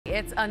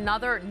It's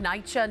another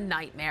NYCHA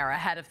nightmare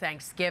ahead of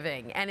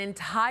Thanksgiving. An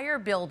entire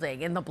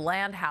building in the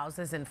Bland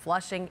houses in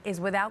Flushing is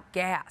without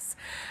gas.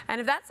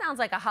 And if that sounds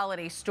like a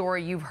holiday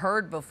story you've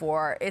heard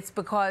before, it's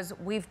because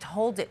we've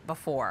told it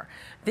before.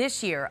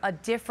 This year, a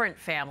different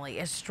family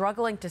is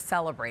struggling to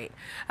celebrate.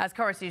 As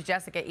Currents News'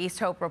 Jessica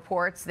Easthope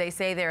reports, they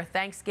say their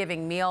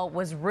Thanksgiving meal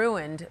was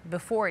ruined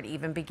before it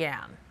even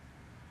began.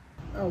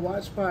 A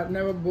watch pot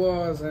never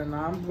boils, and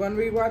I'm going to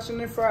be watching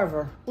it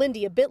forever.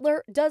 Lindia Bittler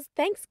does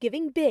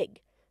Thanksgiving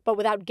big, but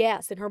without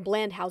gas in her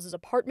Bland House's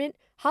apartment,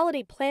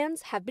 holiday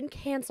plans have been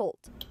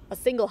canceled. A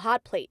single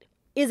hot plate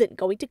isn't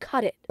going to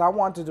cut it. I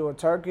want to do a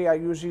turkey. I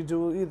usually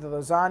do either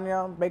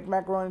lasagna, baked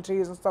macaroni and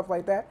cheese and stuff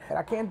like that.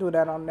 I can't do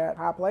that on that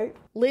hot plate.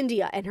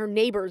 Lindia and her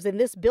neighbors in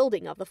this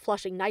building of the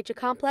Flushing NYCHA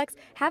complex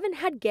haven't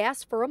had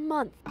gas for a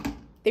month.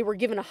 They were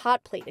given a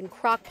hot plate and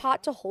crock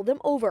pot to hold them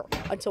over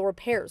until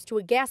repairs to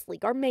a gas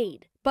leak are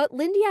made. But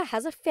Lindia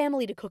has a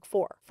family to cook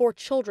for, 4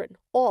 children,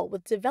 all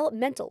with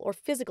developmental or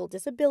physical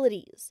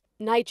disabilities.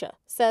 NYCHA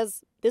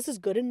says this is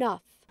good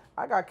enough.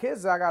 I got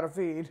kids that I got to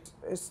feed.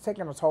 It's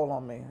taking a toll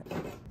on me.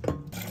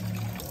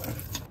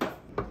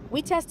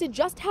 We tested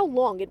just how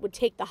long it would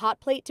take the hot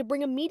plate to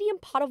bring a medium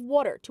pot of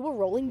water to a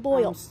rolling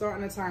boil. I'm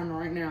starting the timer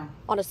right now.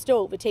 On a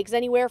stove, it takes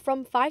anywhere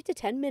from 5 to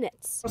 10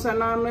 minutes. Once at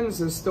 9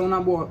 minutes, it's still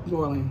not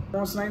boiling.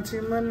 Once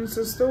 19 minutes,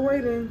 it's still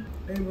waiting.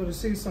 Able to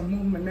see some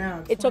movement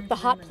now. It took the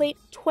hot plate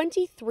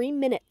 23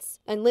 minutes,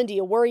 and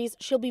Lindia worries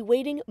she'll be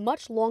waiting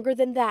much longer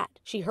than that.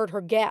 She heard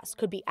her gas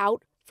could be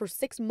out for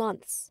 6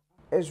 months.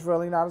 It's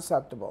really not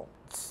acceptable.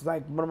 It's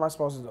like, what am I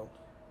supposed to do?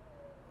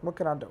 What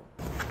can I do?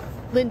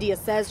 Lindia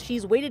says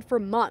she's waited for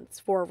months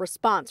for a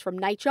response from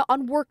NYCHA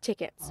on work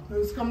tickets.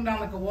 It's coming down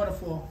like a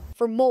waterfall.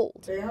 For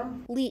mold, There.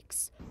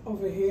 leaks,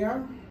 Over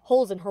here.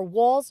 holes in her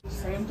walls,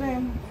 Same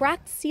thing.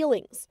 cracked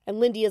ceilings, and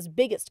Lindia's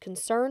biggest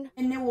concern,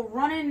 And they were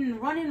running.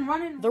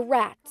 the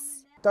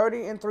rats.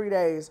 30 in 3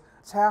 days.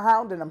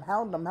 Hounding them.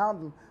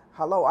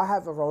 Hello, I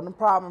have a rodent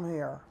problem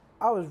here.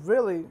 I was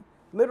really,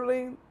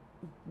 literally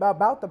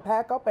about to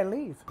pack up and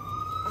leave.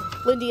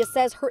 Lindia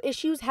says her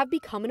issues have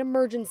become an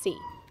emergency.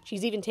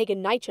 She's even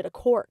taken NYCHA to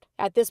court.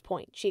 At this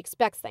point, she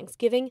expects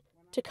Thanksgiving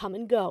to come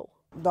and go.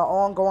 The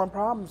ongoing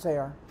problems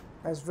here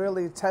has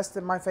really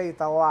tested my faith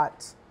a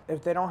lot.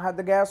 If they don't have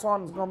the gas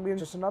on, it's going to be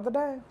just another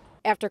day.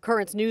 After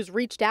Currents News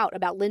reached out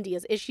about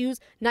Lindia's issues,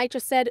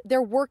 NYCHA said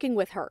they're working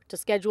with her to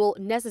schedule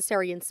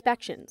necessary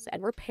inspections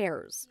and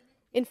repairs.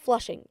 In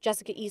Flushing,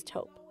 Jessica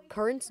Easthope,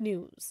 Currents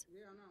News.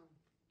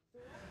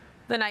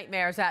 The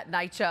nightmares at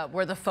NYCHA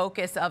were the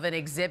focus of an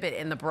exhibit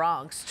in the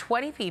Bronx.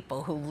 20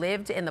 people who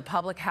lived in the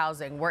public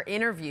housing were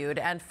interviewed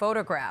and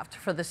photographed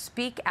for the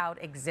Speak Out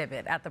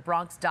exhibit at the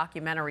Bronx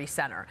Documentary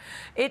Center.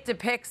 It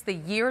depicts the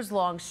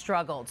years-long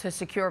struggle to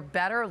secure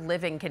better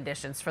living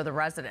conditions for the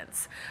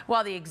residents.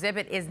 While the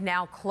exhibit is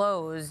now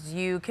closed,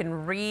 you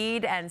can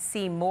read and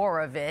see more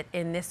of it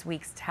in this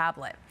week's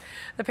tablet.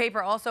 The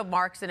paper also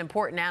marks an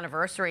important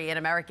anniversary in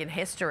American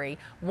history.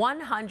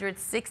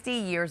 160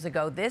 years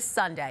ago this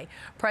Sunday,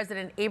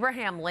 President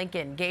Abraham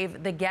Lincoln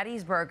gave the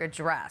Gettysburg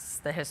Address,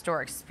 the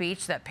historic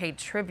speech that paid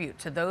tribute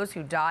to those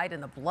who died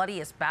in the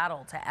bloodiest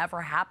battle to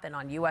ever happen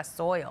on U.S.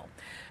 soil.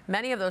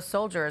 Many of those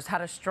soldiers had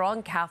a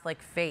strong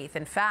Catholic faith.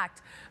 In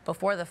fact,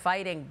 before the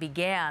fighting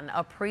began,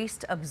 a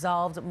priest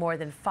absolved more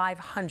than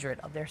 500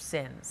 of their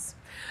sins.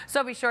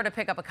 So be sure to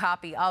pick up a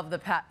copy of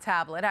the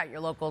tablet at your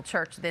local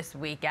church this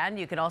weekend.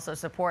 You can also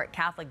support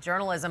Catholic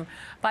journalism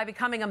by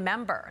becoming a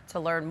member. To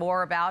learn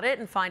more about it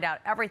and find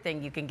out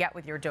everything you can get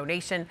with your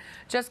donation,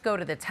 just go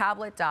to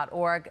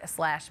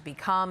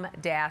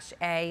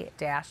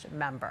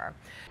thetablet.org/become-a-member.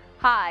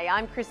 Hi,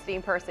 I'm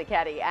Christine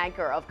Persichetti,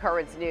 anchor of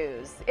Currents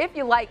News. If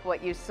you like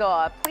what you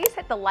saw, please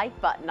hit the like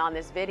button on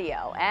this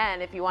video.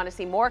 And if you want to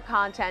see more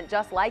content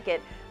just like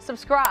it,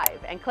 subscribe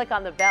and click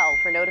on the bell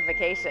for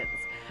notifications.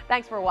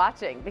 Thanks for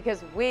watching,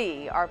 because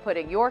we are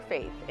putting your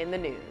faith in the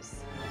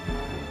news.